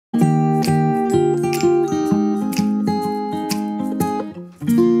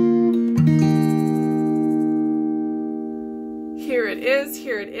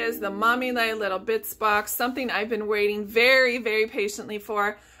is the Mommy Lhey Little Bits box, something I've been waiting very, very patiently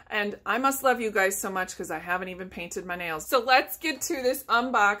for. And I must love you guys so much because I haven't even painted my nails. So let's get to this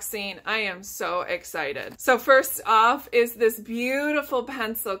unboxing. I am so excited. So first off is this beautiful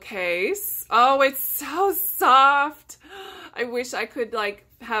pencil case. Oh, it's so soft. I wish I could like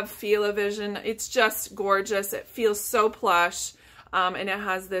have feel-o-vision. It's just gorgeous. It feels so plush. And it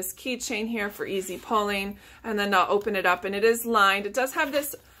has this keychain here for easy pulling. And then I'll open it up and it is lined. It does have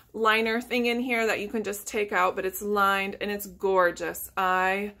this liner thing in here that you can just take out, but it's lined and it's gorgeous.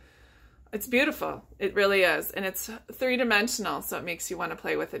 It's beautiful. It really is. And it's three-dimensional, so it makes you want to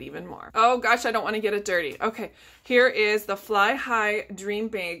play with it even more. Oh gosh, I don't want to get it dirty. Okay, here is the Fly High, Dream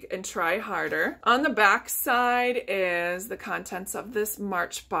Big, and Try Harder. On the back side is the contents of this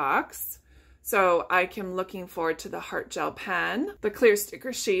March box. So I am looking forward to the Heart Gel pen, the clear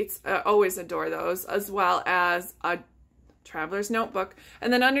sticker sheets, always adore those, as well as a traveler's notebook.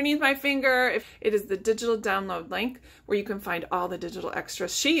 And then underneath my finger, it is the digital download link where you can find all the digital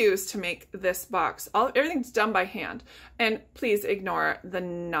extras she used to make this box. Everything's done by hand. And please ignore the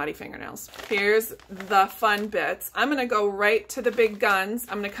naughty fingernails. Here's the fun bits. I'm gonna go right to the big guns.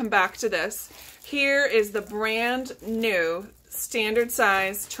 I'm gonna come back to this. Here is the brand new standard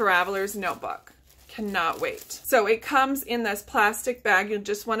size traveler's notebook. Cannot wait. So it comes in this plastic bag. You'll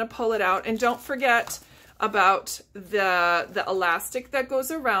just wanna pull it out. And don't forget about the elastic that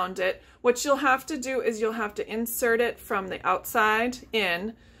goes around it. What you'll have to do is you'll have to insert it from the outside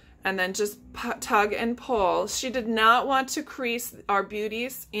in and then just tug and pull. She did not want to crease our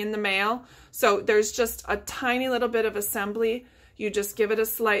beauties in the mail, so there's just a tiny little bit of assembly. You just give it a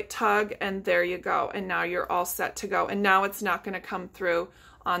slight tug and there you go, and now you're all set to go. And now it's not going to come through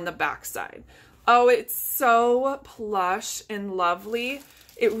on the back side. Oh, it's so plush and lovely.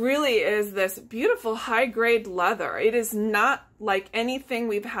 It really is this beautiful high-grade leather. It is not like anything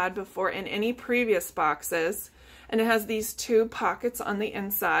we've had before in any previous boxes. And it has these two pockets on the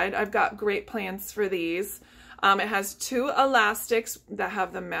inside. I've got great plans for these. It has two elastics that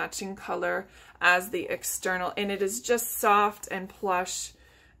have the matching color as the external. And it is just soft and plush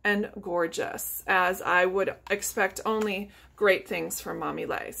and gorgeous, as I would expect only great things from Mommy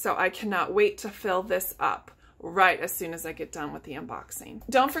Lhey. So I cannot wait to fill this up right as soon as I get done with the unboxing.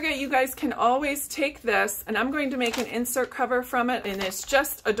 Don't forget, you guys can always take this, and I'm going to make an insert cover from it, and it's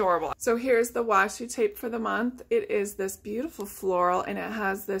just adorable. So here's the washi tape for the month. It is this beautiful floral, and it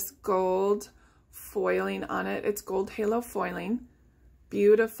has this gold foiling on it. It's gold halo foiling.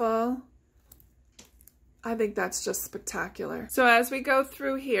 Beautiful. I think that's just spectacular. So as we go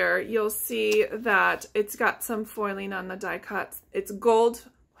through here, you'll see that it's got some foiling on the die cuts. It's gold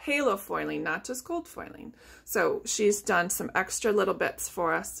halo foiling, not just gold foiling. So she's done some extra little bits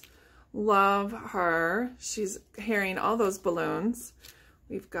for us. Love her. She's carrying all those balloons.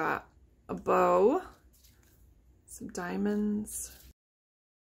 We've got a bow, some diamonds.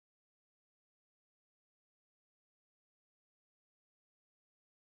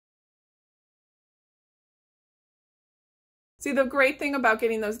 See, the great thing about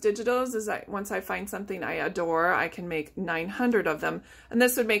getting those digitals is that once I find something I adore, I can make 900 of them. And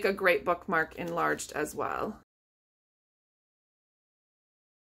this would make a great bookmark enlarged as well.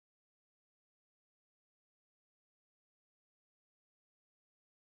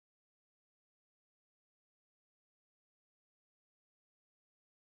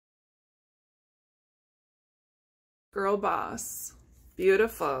 Girl Boss.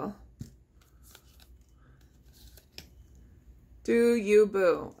 Beautiful. Do you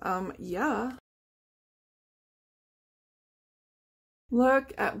boo? Yeah.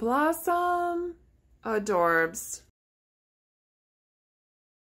 Look at Blossom. Adorbs.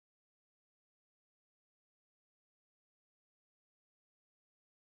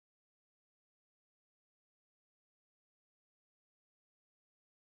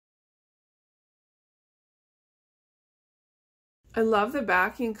 I love the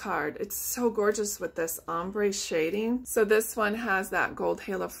backing card. It's so gorgeous with this ombre shading. So this one has that gold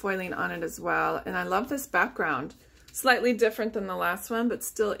halo foiling on it as well. And I love this background. Slightly different than the last one, but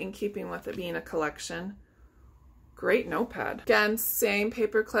still in keeping with it being a collection. Great notepad. Again, same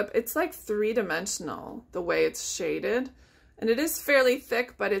paper clip. It's like three-dimensional, the way it's shaded. And it is fairly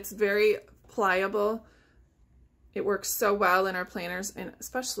thick, but it's very pliable. It works so well in our planners, and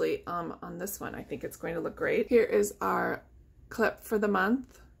especially on this one, I think it's going to look great. Here is our clip for the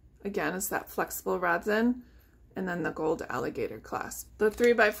month. Again, it's that flexible resin, and then the gold alligator clasp. The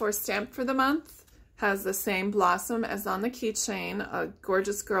 3x4 stamp for the month has the same blossom as on the keychain, a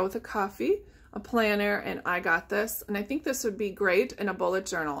gorgeous girl with a coffee, a planner, and I got this. And I think this would be great in a bullet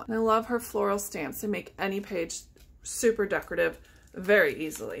journal. And I love her floral stamps. They make any page super decorative. very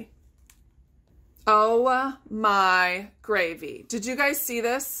easily. Oh my gravy. Did you guys see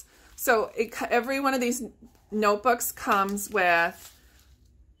this? So every one of these notebooks comes with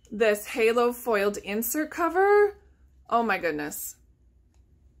this halo foiled insert cover. Oh my goodness.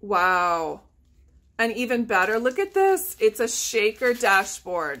 Wow. And even better, look at this. It's a shaker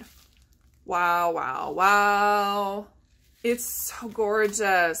dashboard. Wow, wow, wow. It's so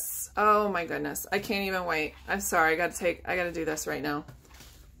gorgeous. Oh my goodness. I can't even wait. I'm sorry. I gotta do this right now.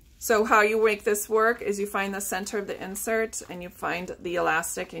 So how you make this work is you find the center of the insert and you find the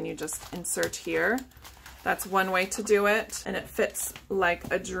elastic and you just insert here. That's one way to do it, and it fits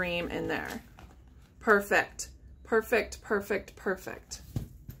like a dream in there. Perfect, perfect, perfect, perfect.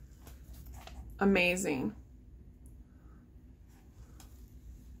 Amazing.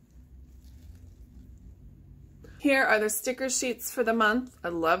 Here are the sticker sheets for the month. I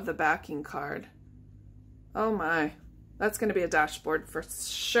love the backing card. Oh my. That's going to be a dashboard for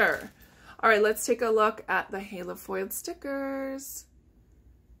sure. All right, let's take a look at the halo foiled stickers.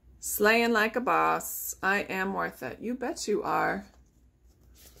 Slaying like a boss. I am worth it. You bet you are.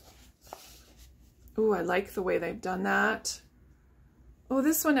 Ooh, I like the way they've done that. Oh,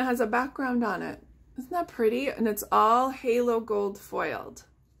 this one has a background on it. Isn't that pretty? And it's all halo gold foiled.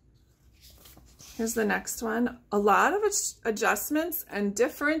 Here's the next one. A lot of adjustments and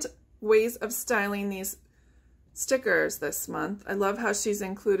different ways of styling these stickers this month. I love how she's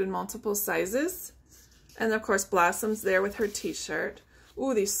included multiple sizes. And of course, Blossom's there with her t-shirt.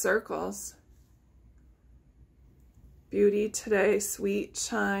 Ooh, these circles. Beauty today, sweet,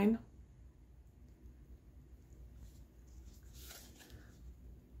 shine.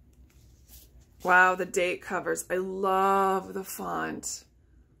 Wow, the date covers. I love the font.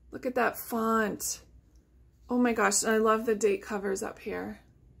 Look at that font. Oh my gosh, and I love the date covers up here.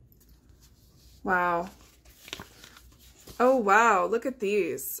 Wow. Oh wow, look at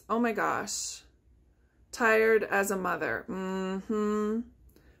these. Oh my gosh. Tired as a mother.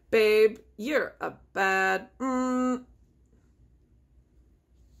 Babe, you're a bad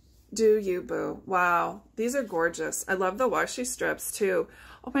do you, boo. Wow, these are gorgeous. I love the washi strips too.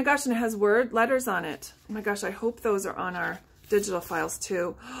 Oh my gosh, and it has letters on it. Oh my gosh, I hope those are on our digital files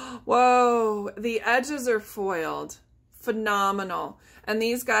too. Whoa, the edges are foiled. Phenomenal. And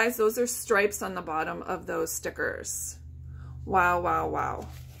these guys, those are stripes on the bottom of those stickers. Wow, wow, wow.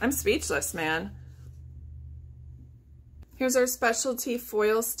 I'm speechless, man. Here's our specialty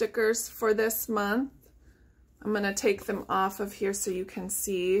foil stickers for this month. I'm going to take them off of here so you can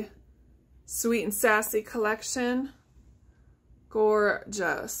see. Sweet and Sassy collection.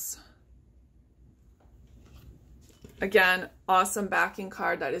 Gorgeous. Again, awesome backing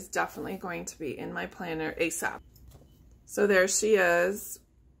card that is definitely going to be in my planner ASAP. So there she is.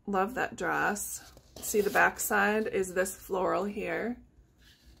 Love that dress. See the back side is this floral here.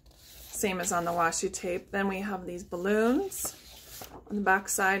 Same as on the washi tape. Then we have these balloons. On the back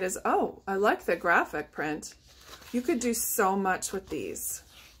side is, oh, I like the graphic print. You could do so much with these.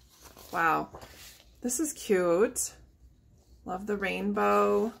 Wow. This is cute. Love the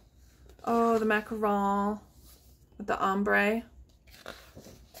rainbow. Oh, the macaron with the ombre.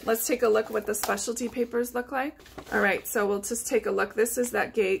 Let's take a look at what the specialty papers look like. All right, so we'll just take a look. This is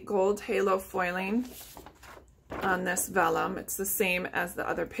that gold halo foiling on this vellum. It's the same as the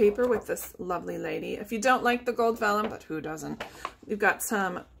other paper with this lovely lady. If you don't like the gold vellum, but who doesn't? We've got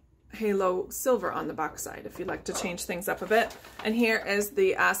some halo silver on the back side if you'd like to change things up a bit. And here is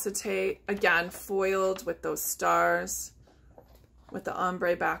the acetate, again, foiled with those stars with the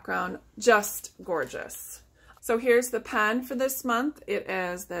ombre background. Just gorgeous. So here's the pen for this month. It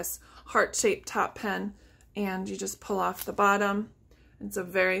is this heart-shaped top pen, and you just pull off the bottom. It's a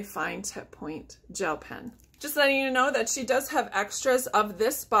very fine tip point gel pen. Just letting you know that she does have extras of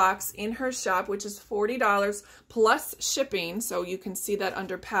this box in her shop, which is $40 plus shipping, so you can see that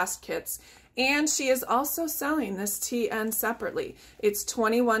under past kits. And she is also selling this TN separately. It's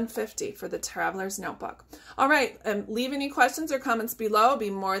 $21.50 for the Traveler's Notebook. All right, leave any questions or comments below. I'll be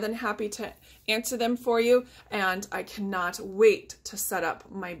more than happy to answer them for you. And I cannot wait to set up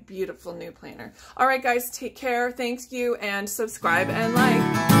my beautiful new planner. All right, guys, take care. Thank you, and subscribe and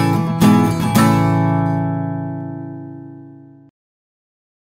like.